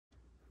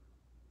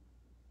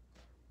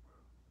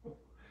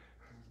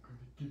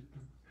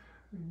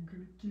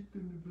get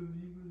them to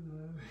believe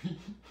we're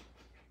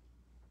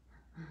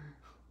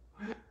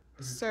live.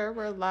 Sir,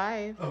 we're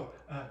live. Oh,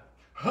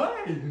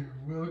 hi,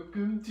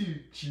 welcome to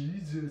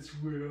Jesus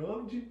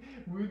World.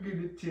 We're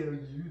gonna tell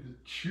you the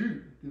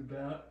truth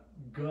about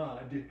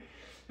God.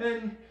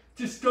 And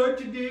to start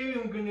today,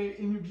 I'm gonna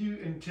interview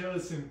and tell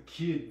some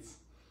kids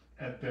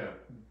about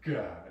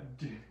God.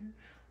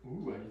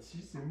 Oh, I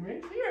see some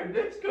right here.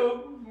 Let's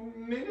go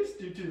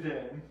minister to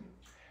them.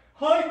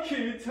 Hi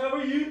kids, how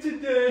are you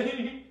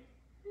today?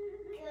 Good.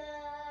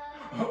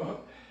 Oh,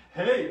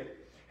 hey,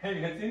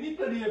 has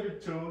anybody ever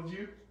told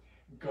you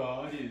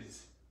God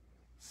is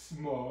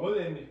small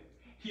and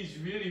he's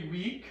really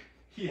weak?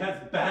 He has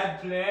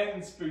bad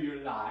plans for your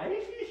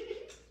life?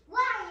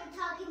 What are you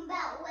talking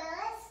about,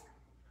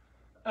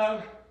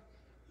 Willis?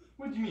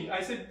 What do you mean?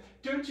 I said,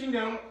 don't you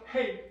know,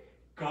 hey,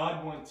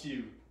 God wants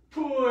you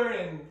poor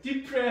and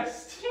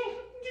depressed. Did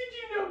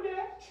you know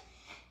that?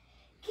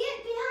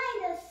 Get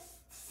behind us,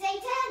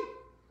 Satan!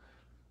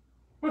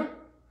 Who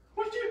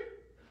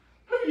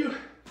are you?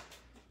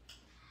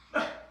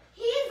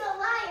 He's a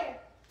liar.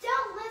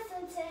 Don't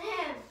listen to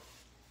him.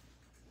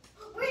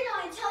 We're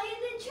going to tell you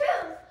the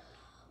truth.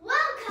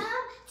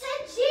 Welcome to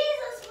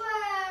Jesus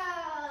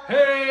World!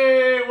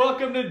 Hey,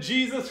 welcome to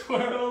Jesus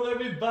World,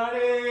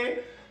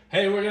 everybody.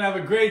 Hey, we're going to have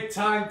a great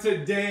time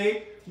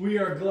today. We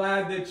are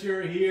glad that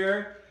you're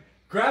here.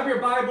 Grab your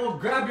Bible,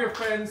 grab your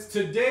friends.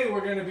 Today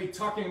we're going to be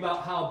talking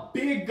about how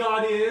big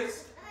God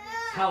is,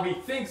 how he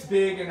thinks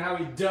big, and how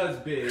he does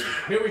big.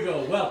 Here we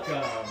go.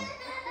 Welcome.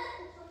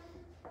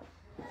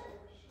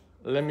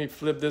 Let me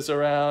flip this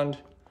around.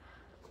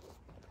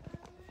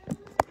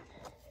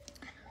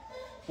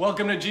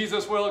 Welcome to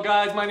Jesus World,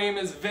 guys. My name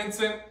is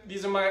Vincent.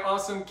 These are my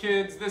awesome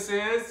kids. This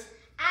is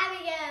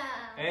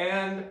Abigail.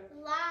 and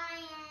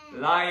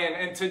Lion. Lion.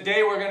 And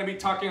today we're going to be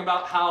talking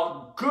about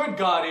how good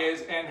God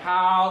is and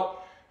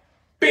how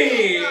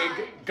big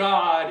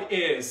God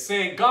is.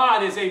 Say,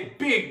 God is a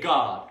big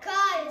God.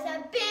 God is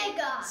a big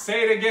God.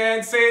 Say it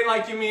again. Say it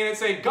like you mean it.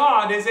 Say,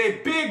 God is a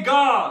big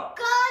God.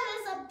 God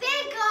is a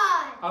big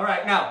God. All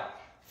right, now,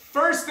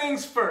 first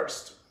things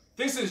first.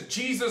 This is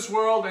Jesus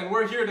World, and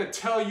we're here to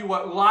tell you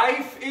what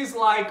life is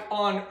like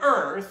on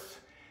earth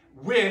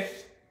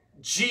with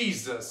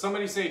Jesus.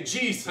 Somebody say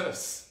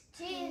Jesus.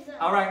 Jesus.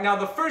 All right, now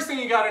the first thing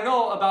you got to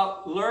know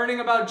about learning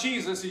about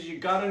Jesus is you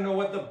got to know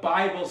what the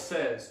Bible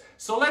says.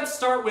 So let's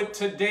start with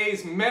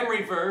today's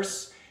memory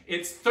verse.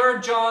 It's 3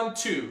 John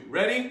 2.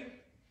 Ready?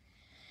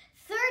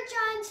 3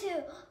 John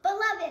 2,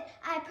 Beloved,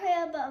 I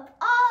pray above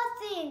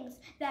all things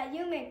that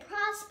you may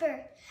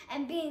prosper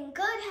and be in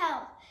good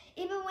health,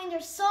 even when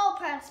your soul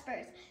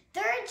prospers.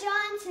 3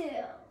 John 2.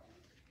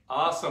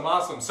 Awesome,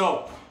 awesome.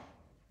 So,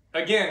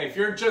 again, if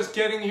you're just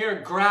getting here,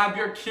 grab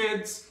your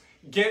kids,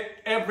 get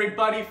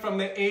everybody from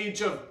the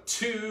age of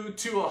 2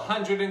 to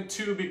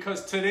 102,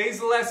 because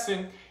today's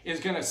lesson is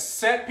going to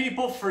set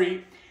people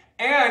free,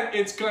 and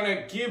it's going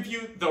to give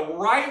you the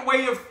right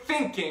way of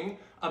thinking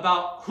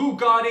about who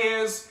God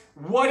is,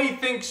 what he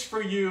thinks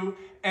for you,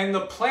 and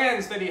the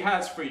plans that he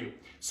has for you.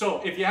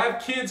 So if you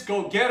have kids,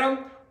 go get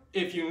them.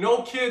 If you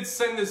know kids,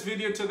 send this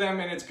video to them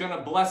and it's going to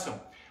bless them.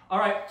 All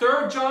right,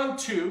 3 John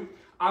 2.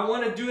 I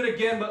want to do it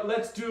again, but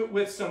let's do it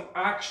with some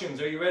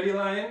actions. Are you ready,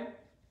 Lion?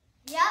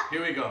 Yep.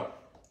 Here we go.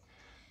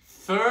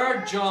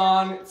 3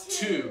 John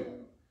 2.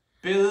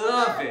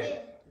 Beloved,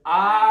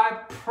 I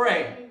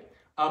pray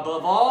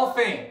above all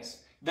things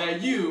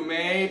that you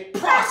may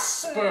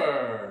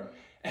prosper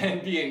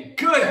and be in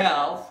good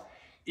health,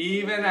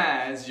 even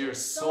as your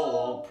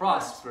soul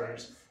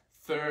prospers.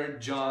 3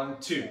 John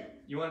 2.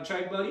 You want to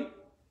try it, buddy?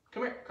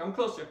 Come here, come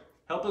closer.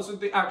 Help us with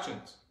the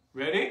actions.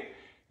 Ready?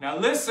 Now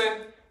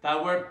listen,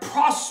 that word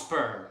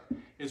prosper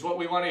is what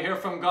we want to hear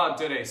from God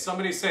today.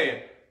 Somebody say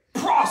it.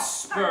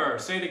 Prosper.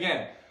 Say it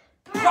again.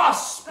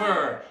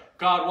 Prosper.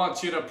 God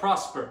wants you to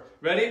prosper.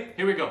 Ready?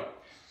 Here we go.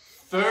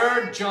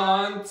 3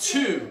 John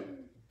 2.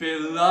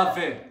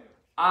 Beloved,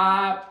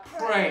 I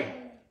pray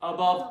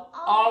above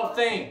all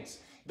things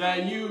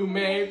that you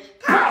may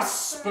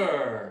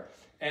prosper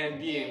and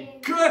be in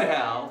good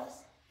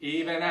health,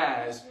 even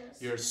as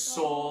your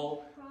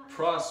soul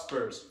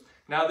prospers.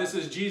 Now, this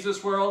is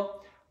Jesus World.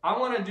 I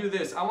want to do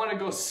this. I want to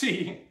go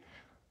see.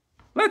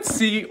 Let's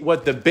see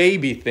what the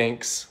baby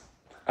thinks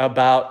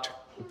about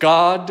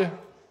God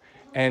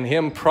and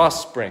him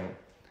prospering.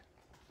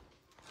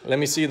 Let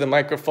me see the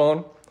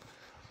microphone.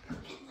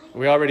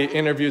 We already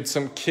interviewed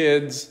some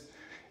kids,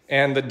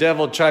 and the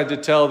devil tried to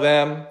tell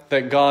them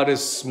that God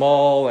is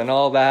small and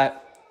all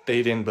that.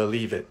 They didn't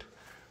believe it.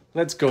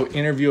 Let's go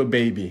interview a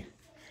baby.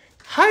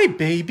 Hi,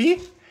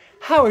 baby.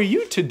 How are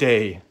you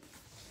today?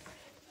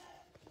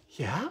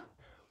 Yeah?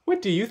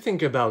 What do you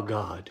think about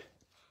God?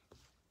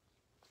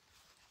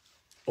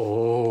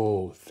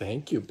 Oh,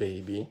 thank you,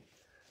 baby.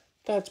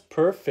 That's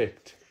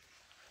perfect.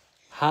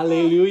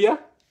 Hallelujah.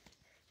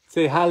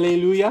 Say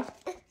hallelujah.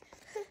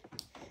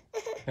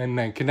 And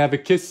then can I have a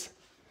kiss?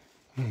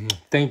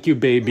 Thank you,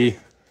 baby.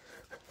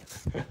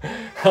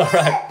 All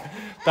right.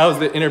 That was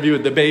the interview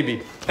with the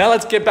baby. Now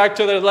let's get back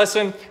to the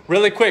lesson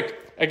really quick.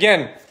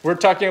 Again, we're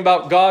talking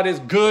about God is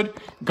good.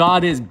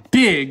 God is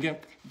big.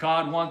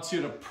 God wants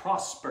you to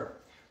prosper.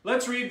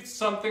 Let's read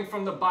something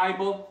from the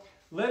Bible.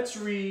 Let's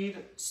read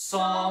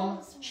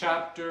Psalm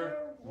chapter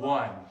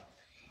 1.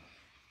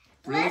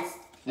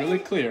 Really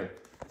clear.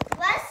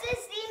 Blessed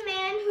is the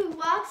man who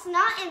walks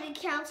not in the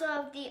counsel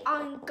of the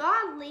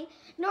ungodly,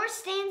 nor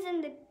stands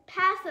in the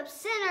path of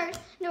sinners,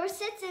 nor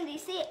sits in the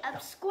seat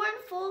of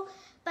scornful,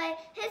 but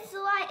his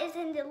delight is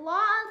in the law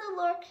of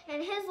the Lord,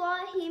 and his law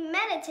he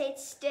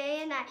meditates day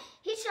and night.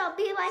 He shall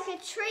be like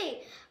a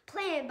tree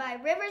planted by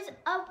rivers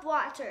of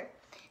water,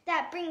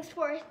 that brings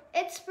forth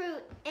its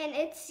fruit in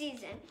its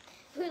season,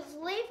 whose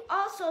leaf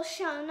also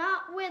shall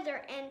not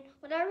wither, and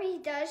whatever he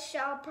does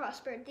shall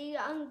prosper. The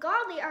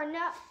ungodly are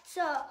not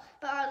so,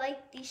 but are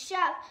like the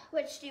shaft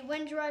which the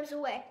wind drives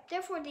away.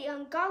 Therefore the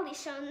ungodly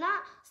shall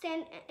not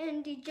stand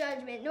in the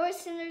judgment, nor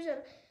sinners of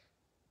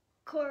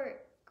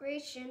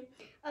congregation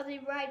of the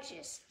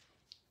righteous.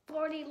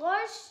 For the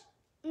Lord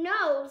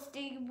knows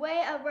the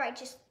way of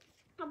righteous,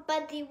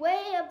 but the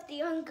way of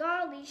the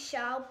ungodly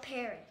shall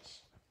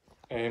perish.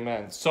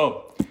 Amen.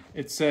 So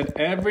it said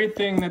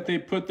everything that they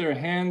put their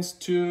hands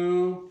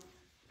to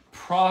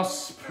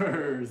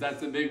prospers.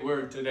 That's a big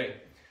word today.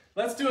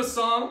 Let's do a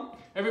song.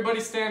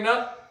 Everybody stand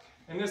up.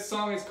 And this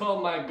song is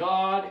called My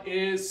God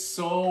is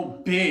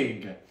So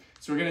Big.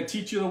 So we're going to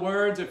teach you the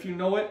words. If you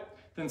know it,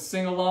 then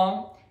sing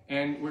along.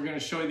 And we're going to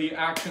show you the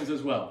actions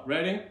as well.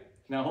 Ready?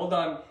 Now hold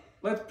on.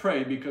 Let's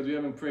pray because we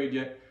haven't prayed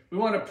yet. We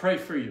want to pray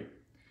for you.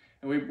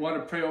 And we want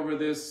to pray over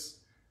this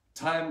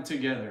time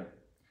together.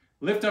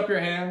 Lift up your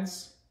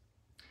hands.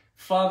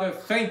 Father,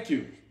 thank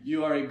you.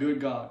 You are a good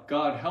God.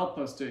 God, help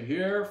us to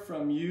hear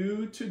from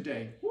you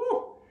today.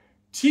 Woo!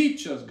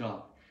 Teach us,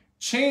 God.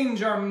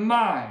 Change our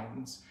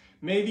minds.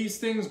 May these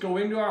things go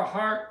into our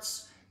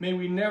hearts. May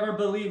we never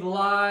believe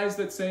lies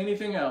that say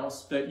anything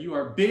else. That you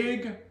are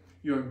big,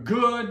 you're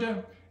good,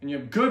 and you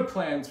have good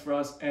plans for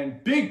us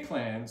and big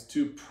plans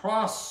to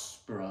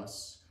prosper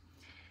us.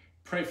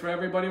 Pray for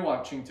everybody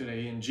watching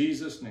today in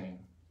Jesus' name.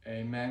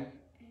 Amen.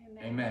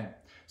 Amen. Amen.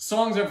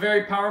 Songs are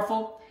very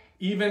powerful,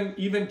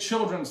 even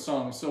children's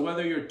songs. So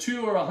whether you're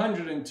 2 or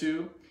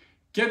 102,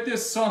 get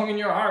this song in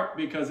your heart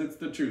because it's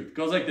the truth. It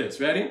goes like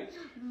this. Ready?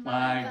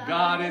 My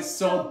God is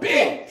so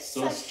big,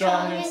 so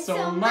strong and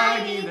so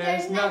mighty.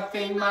 There's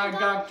nothing my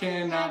God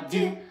cannot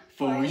do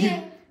for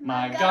you.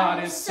 My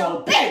God is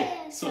so big,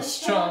 so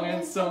strong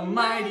and so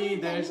mighty.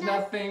 There's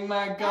nothing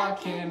my God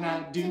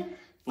cannot do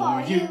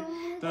for you.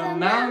 The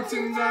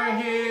mountains are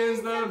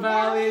his, the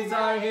valleys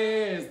are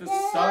his, the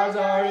stars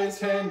are his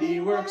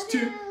handiworks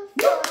too.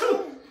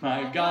 Woo-hoo!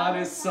 My God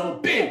is so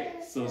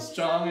big, so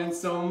strong and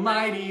so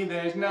mighty,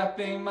 there's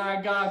nothing my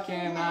God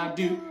cannot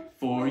do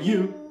for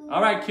you.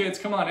 All right, kids,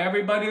 come on,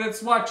 everybody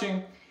that's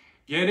watching,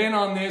 get in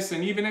on this.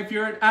 And even if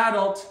you're an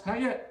adult, not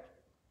yet,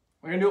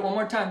 we're gonna do it one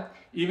more time.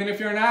 Even if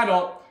you're an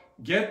adult,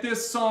 get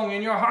this song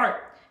in your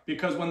heart,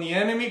 because when the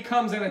enemy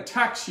comes and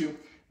attacks you,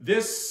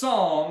 this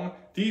song,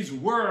 these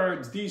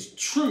words, these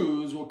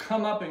truths will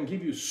come up and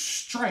give you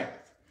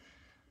strength.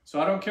 So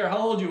I don't care how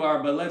old you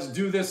are, but let's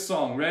do this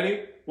song.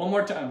 Ready? One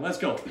more time. Let's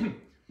go.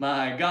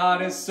 My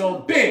God is so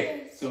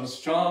big, so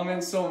strong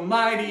and so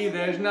mighty.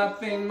 There's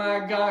nothing my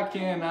God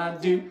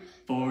cannot do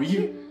for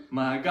you.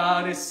 My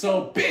God is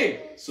so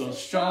big, so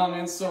strong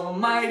and so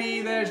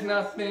mighty. There's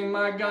nothing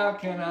my God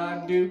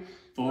cannot do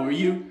for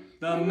you.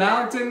 The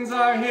mountains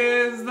are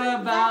his,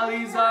 the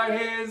valleys are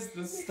his,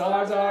 the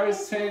stars are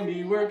his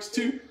handiworks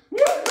too. Woo!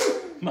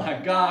 My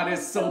God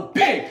is so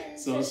big,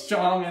 so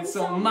strong and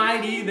so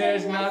mighty,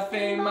 there's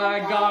nothing my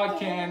God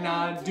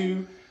cannot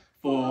do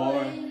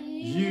for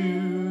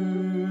you.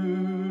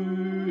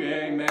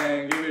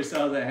 Amen. Give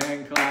yourselves a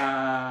hand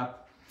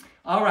clap.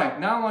 All right,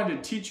 now I want to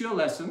teach you a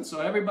lesson, so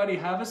everybody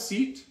have a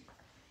seat.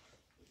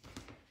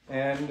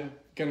 And I'm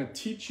going to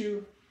teach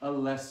you a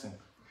lesson.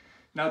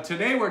 Now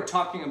today we're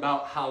talking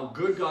about how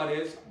good God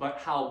is, but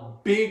how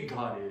big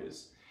God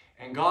is.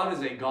 And God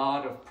is a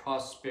God of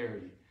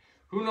prosperity.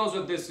 Who knows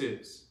what this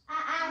is? An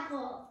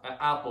apple. An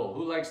apple.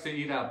 Who likes to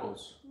eat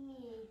apples? Me.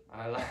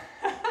 I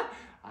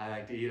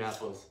like to eat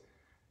apples.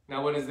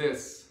 Now what is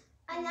this?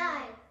 A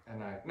knife. A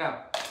knife.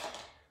 Now,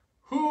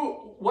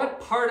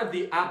 what part of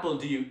the apple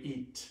do you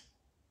eat?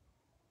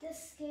 The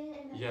skin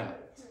and the Yeah.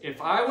 fruit.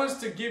 If I was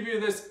to give you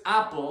this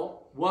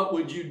apple, what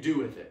would you do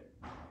with it?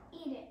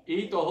 Eat it.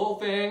 Eat the whole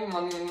thing?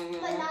 But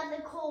not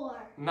the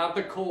core. Not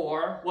the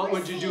core. What Or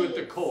would you do with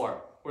the seeds.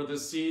 core? Or the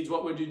seeds,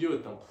 what would you do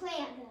with them?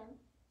 Plant them.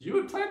 You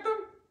would plant them?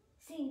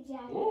 Seeds,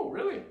 yeah. Oh,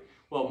 really?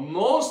 Well,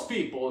 most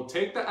people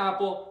take the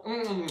apple,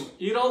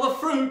 eat all the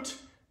fruit,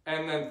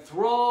 and then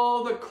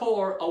throw the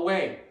core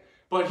away.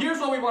 But here's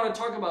what we want to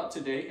talk about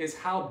today is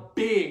how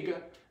big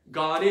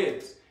God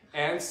is.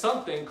 And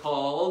something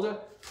called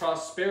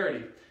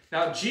prosperity.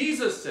 Now,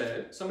 Jesus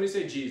said, somebody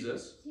say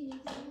Jesus. Jesus.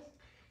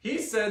 He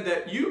said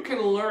that you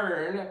can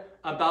learn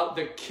about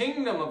the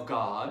kingdom of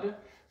God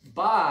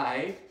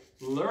by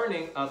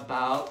learning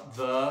about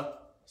the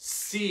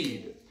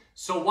seed.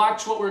 So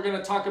watch what we're going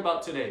to talk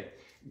about today.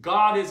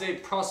 God is a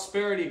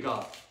prosperity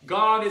God.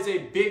 God is a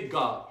big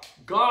God.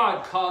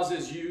 God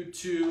causes you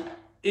to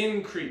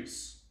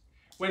increase.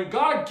 When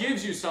God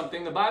gives you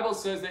something, the Bible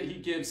says that he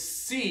gives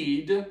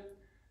seed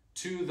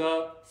to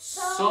the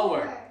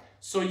sower.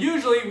 So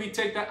usually we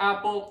take the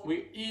apple,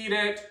 we eat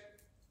it,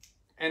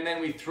 and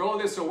then we throw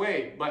this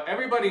away. But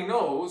everybody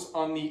knows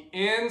on the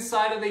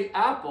inside of the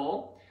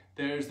apple,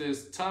 there's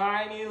this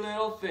tiny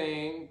little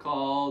thing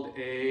called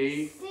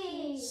a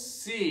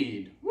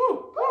seed.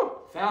 Woo, woo,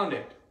 found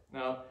it.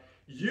 Now,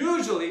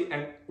 usually,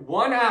 and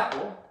one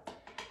apple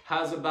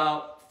has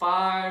about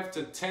 5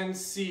 to 10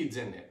 seeds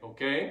in it,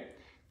 okay?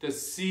 The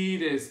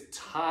seed is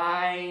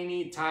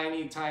tiny,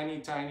 tiny, tiny,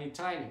 tiny,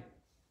 tiny.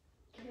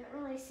 Can't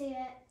really see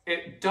it.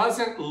 It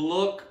doesn't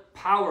look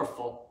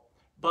powerful.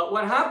 But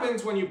what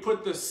happens when you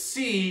put the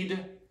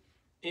seed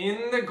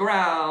in the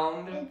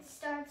ground? It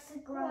starts to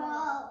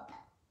grow.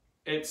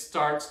 It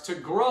starts to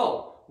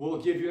grow.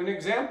 We'll give you an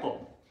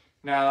example.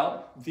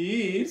 Now,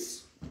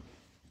 these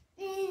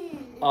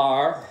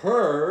are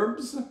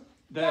herbs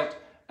that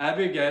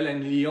Abigail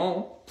and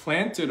Leon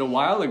planted a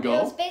while ago.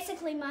 It was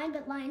basically mine,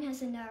 but Lion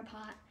has another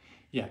pot.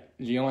 Yeah,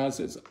 Leon has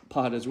his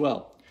pot as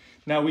well.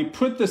 Now, we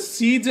put the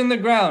seeds in the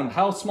ground.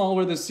 How small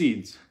were the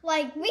seeds?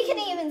 Like, we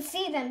couldn't even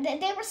see them.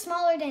 They were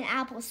smaller than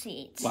apple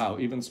seeds. Wow,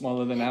 even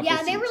smaller than apple seeds.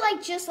 Yeah, they were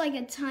like just like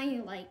a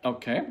tiny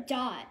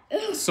dot.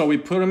 So we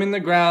put them in the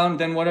ground.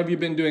 Then what have you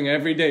been doing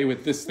every day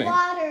with this thing?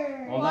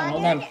 Water. Hold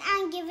on.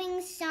 And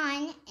giving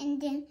sun,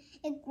 and then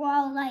it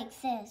grows like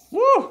this.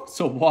 Woo!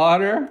 So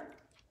water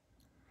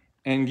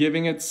and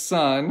giving it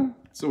sun.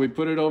 So we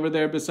put it over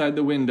there beside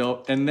the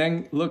window. And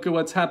then look at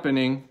what's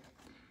happening.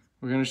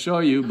 We're going to show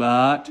you,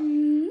 but...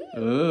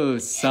 Oh,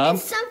 And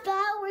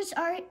sunflowers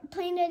are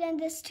planted in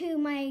this too.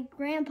 My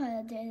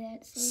grandpa did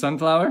it. So.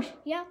 Sunflowers?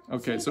 Yeah.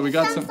 Okay, so we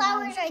got some...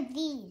 Sunflowers are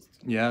these.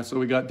 Yeah, so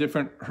we got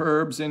different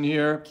herbs in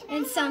here.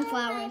 And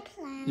sunflowers.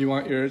 You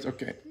want yours?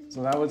 Okay.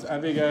 So that was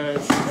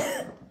Abigail's.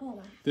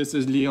 This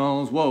is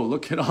Leon's. Whoa,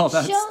 look at all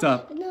that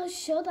stuff. No,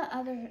 show the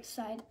other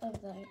side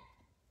of the...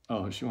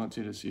 Oh, she wants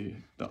you to see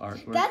the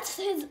artwork. That's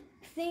his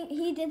thing.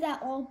 He did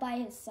that all by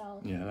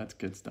himself. Yeah, that's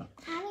good stuff.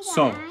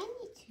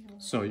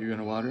 So you're going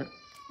to water it?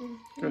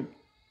 Good.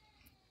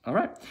 All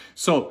right.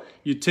 So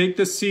you take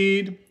the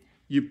seed,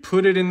 you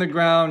put it in the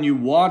ground, you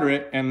water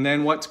it, and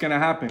then what's going to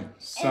happen?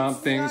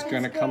 Something's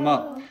going to come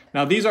up.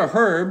 Now, these are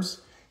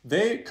herbs.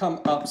 They come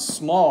up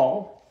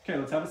small. Okay,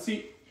 let's have a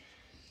seat.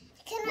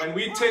 When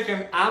we take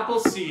an apple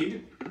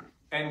seed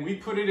and we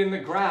put it in the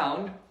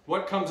ground,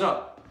 what comes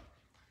up?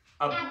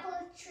 apple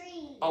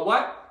tree. A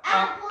what?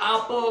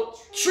 Apple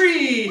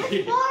tree.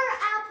 With more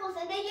apples,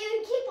 and then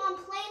you keep on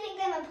planting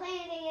them and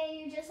planting, and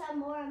you just have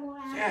more and more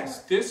apples.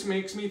 Yes, this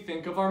makes me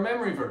think of our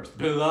memory verse.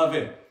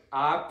 Beloved,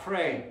 I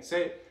pray,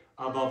 say,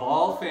 above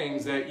all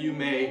things that you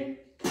may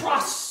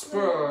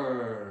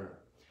prosper.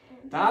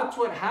 That's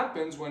what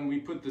happens when we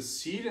put the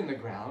seed in the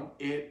ground.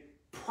 It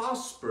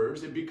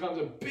prospers. It becomes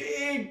a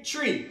big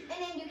tree.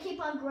 And then you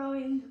keep on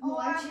growing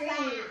more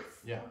trees.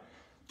 Yeah.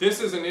 This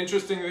is an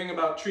interesting thing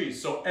about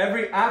trees. So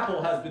every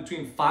apple has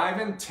between 5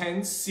 and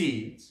 10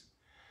 seeds.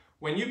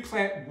 When you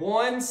plant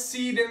one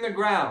seed in the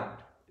ground,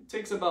 it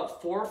takes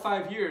about 4 or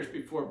 5 years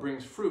before it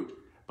brings fruit.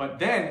 But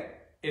then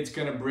it's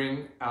going to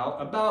bring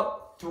out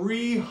about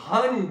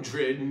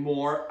 300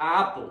 more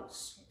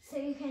apples. So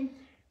you can...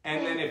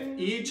 And then if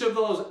each of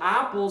those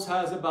apples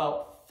has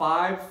about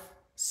 5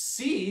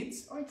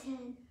 seeds, or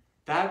 10.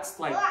 that's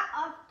like,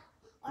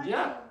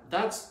 yeah,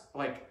 that's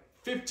like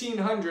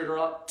 1,500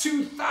 or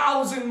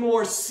 2,000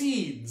 more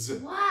seeds.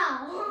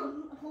 Wow.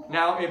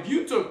 Now, if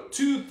you took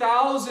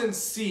 2,000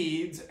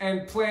 seeds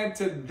and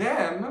planted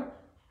them,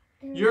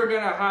 you're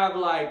going to have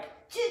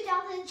like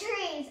 2,000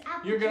 trees.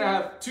 You're going to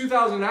have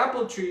 2,000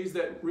 apple trees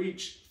that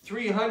reach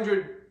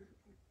 300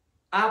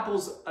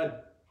 apples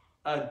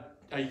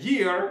a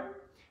year,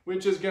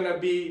 which is going to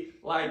be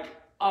like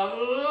a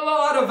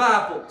lot of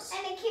apples.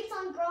 And it keeps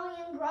on growing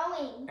and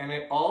growing. And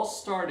it all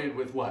started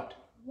with what?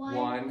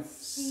 One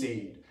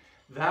seed.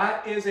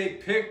 That is a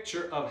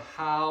picture of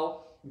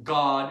how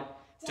God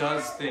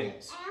does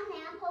things. And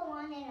Grandpa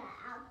wanted an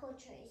apple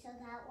tree, so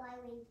that's why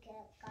we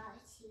got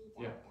seeds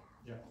out of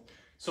that. Yeah.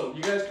 So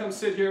you guys come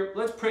sit here.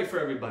 Let's pray for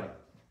everybody.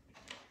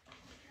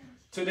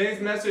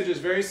 Today's message is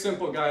very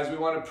simple, guys. We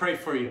want to pray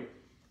for you.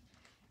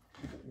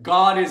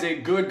 God is a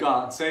good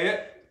God. Say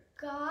it.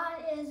 God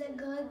is a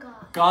good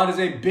God. God is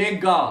a big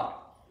God.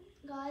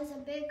 God is a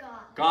big God.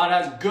 God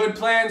has good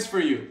plans for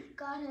you.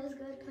 God has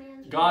good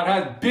plans. God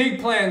has big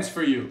plans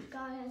for you.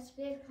 God has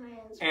big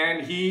plans.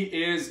 And He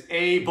is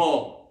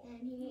able. And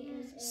He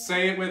is able.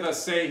 Say it with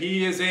us. Say,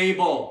 He is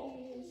able.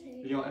 He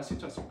is able.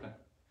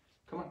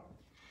 Come on.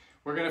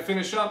 We're going to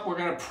finish up. We're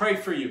going to pray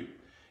for you.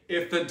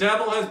 If the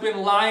devil has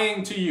been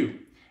lying to you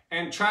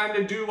and trying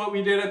to do what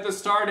we did at the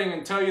starting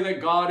and tell you that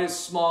God is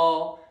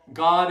small,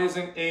 God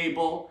isn't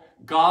able,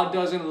 God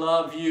doesn't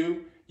love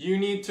you, you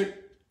need to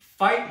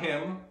fight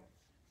him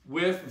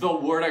with the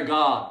Word of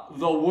God.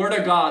 The Word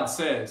of God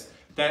says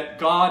that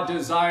God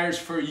desires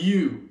for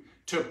you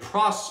to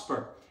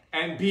prosper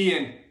and be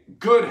in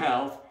good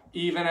health,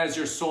 even as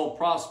your soul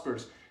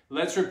prospers.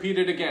 Let's repeat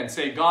it again.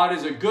 Say, God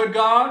is a good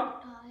God.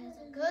 God is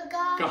a good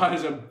God. God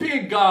is a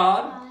big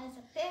God. God is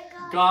a big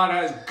God. God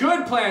has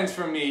good plans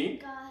for me.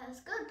 God has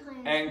good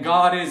plans. And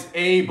God is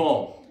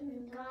able.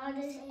 God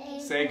is able.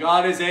 Say,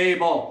 God is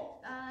able.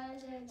 God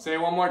is able. Say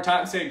it one more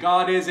time. Say,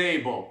 God is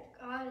able.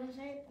 God is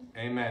able.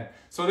 Amen.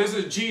 So this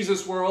is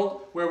Jesus'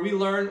 world, where we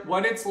learn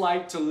what it's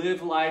like to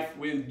live life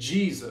with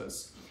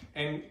Jesus.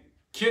 And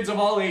kids of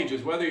all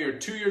ages, whether you're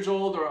 2 years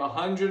old or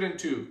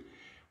 102,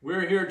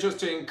 we're here just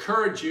to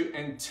encourage you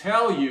and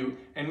tell you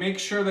and make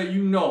sure that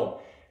you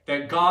know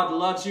that God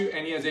loves you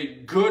and He has a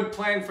good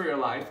plan for your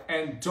life.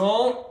 And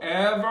don't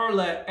ever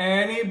let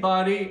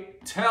anybody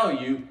tell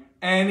you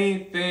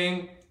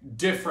anything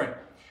different.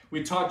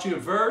 We taught you a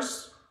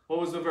verse. What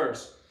was the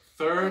verse?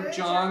 3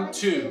 John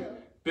 2.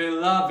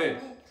 Beloved,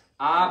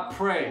 I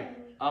pray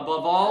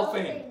above all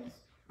things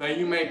that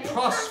you may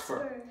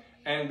prosper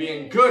and be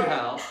in good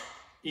health,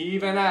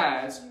 even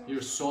as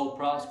your soul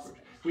prospers.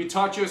 We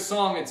taught you a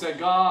song. It said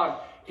God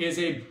is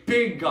a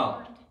big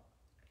God.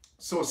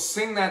 So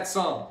sing that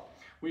song.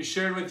 We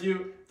shared with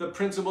you the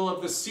principle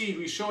of the seed.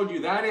 We showed you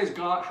that is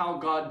God, how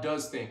God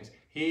does things.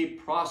 He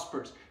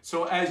prospers.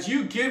 So as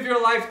you give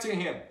your life to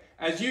Him,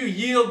 as you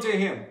yield to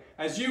Him,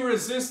 as you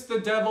resist the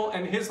devil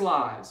and his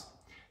lies,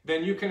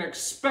 then you can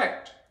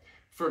expect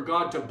for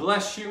God to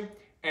bless you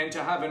and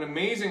to have an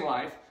amazing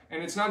life.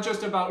 And it's not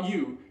just about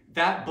you.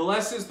 That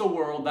blesses the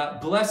world,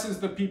 that blesses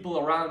the people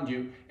around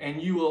you,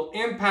 and you will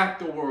impact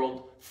the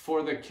world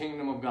for the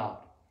kingdom of God.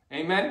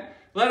 Amen?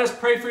 Let us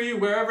pray for you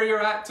wherever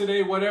you're at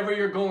today, whatever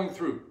you're going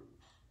through.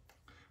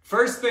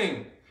 First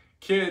thing,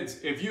 kids,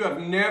 if you have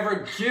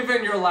never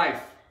given your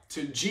life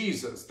to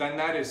Jesus, then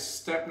that is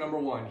step number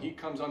one. He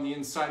comes on the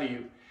inside of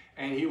you,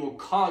 and He will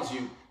cause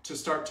you to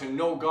start to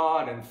know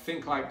God and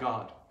think like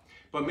God.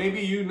 But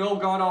maybe you know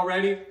God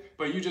already,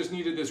 but you just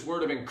needed this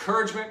word of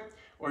encouragement,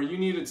 or you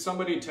needed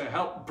somebody to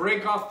help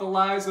break off the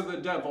lies of the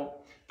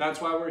devil.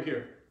 That's why we're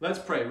here. Let's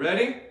pray.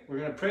 Ready? We're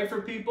going to pray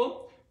for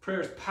people. Prayer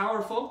is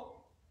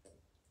powerful.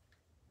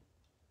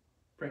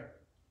 Pray.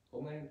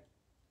 Hold my hand.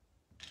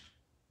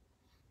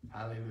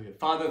 Hallelujah.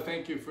 Father,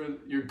 thank you for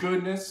your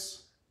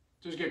goodness.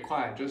 Just get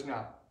quiet just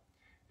now.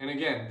 And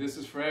again, this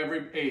is for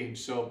every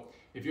age. So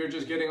if you're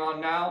just getting on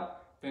now,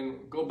 then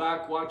go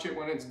back, watch it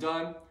when it's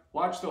done.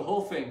 Watch the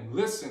whole thing.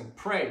 Listen,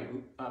 pray,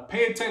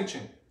 pay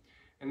attention.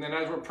 And then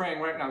as we're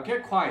praying right now,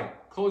 get quiet.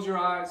 Close your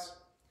eyes,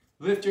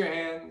 lift your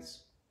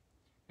hands,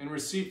 and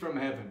receive from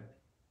heaven.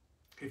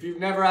 If you've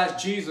never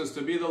asked Jesus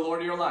to be the Lord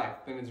of your life,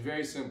 then it's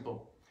very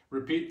simple.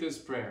 Repeat this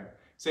prayer.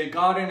 Say,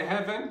 God in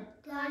heaven,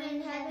 God in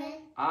heaven,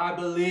 I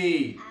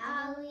believe.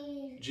 I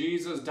believe.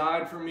 Jesus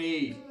died for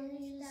me.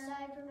 Jesus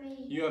died for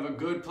me. You have a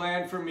good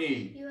plan for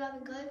me. You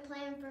have a good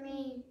plan for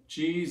me.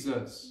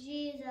 Jesus,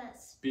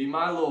 Jesus, be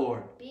my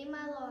Lord. be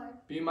my Lord.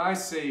 Be my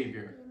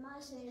Savior. Be my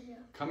Savior.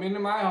 Come into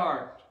my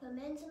heart. Come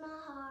into my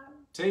heart.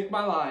 Take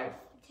my life.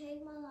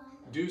 Take my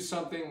life. Do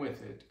something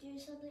with it. Do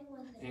something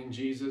with it. In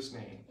Jesus'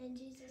 name. In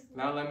Jesus' name.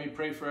 Now let me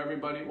pray for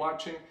everybody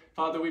watching.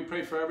 Father, we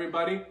pray for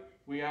everybody.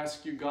 We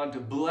ask you, God, to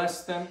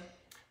bless them.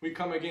 We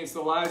come against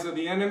the lies of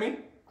the enemy.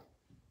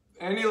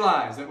 Any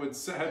lies that would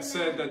have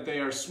said that they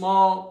are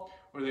small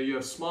or that you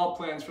have small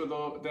plans for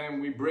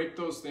them, we break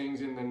those things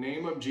in the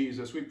name of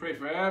Jesus. We pray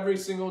for every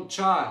single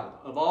child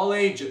of all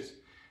ages.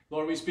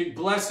 Lord, we speak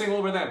blessing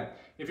over them.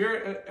 If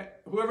you're,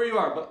 whoever you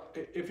are, but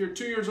if you're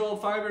 2 years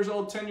old, 5 years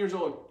old, 10 years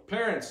old,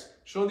 parents,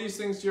 show these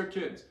things to your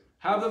kids.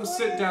 Have them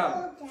sit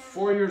down.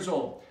 4 years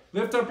old.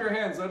 Lift up your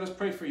hands. Let us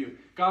pray for you.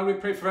 God, we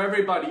pray for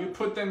everybody. You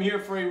put them here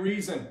for a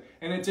reason,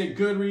 and it's a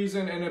good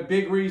reason and a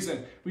big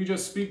reason. We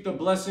just speak the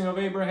blessing of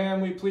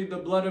Abraham. We plead the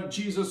blood of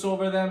Jesus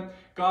over them.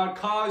 God,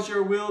 cause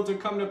your will to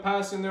come to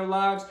pass in their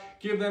lives.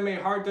 Give them a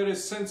heart that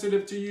is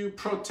sensitive to you.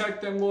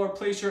 Protect them, Lord.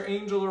 Place your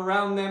angel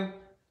around them.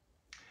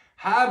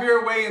 Have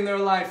your way in their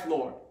life,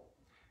 Lord.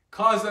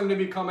 Cause them to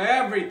become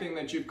everything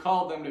that you've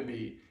called them to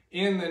be.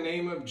 In the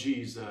name of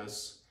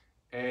Jesus.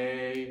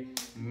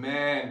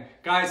 Amen.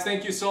 Guys,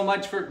 thank you so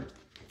much for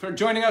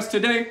joining us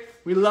today.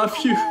 We love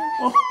you.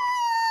 Oh.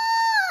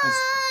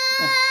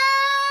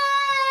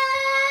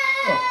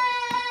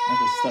 I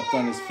just stepped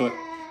on his foot.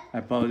 I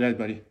apologize,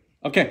 buddy.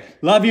 Okay,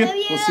 love you.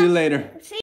 We'll see you later.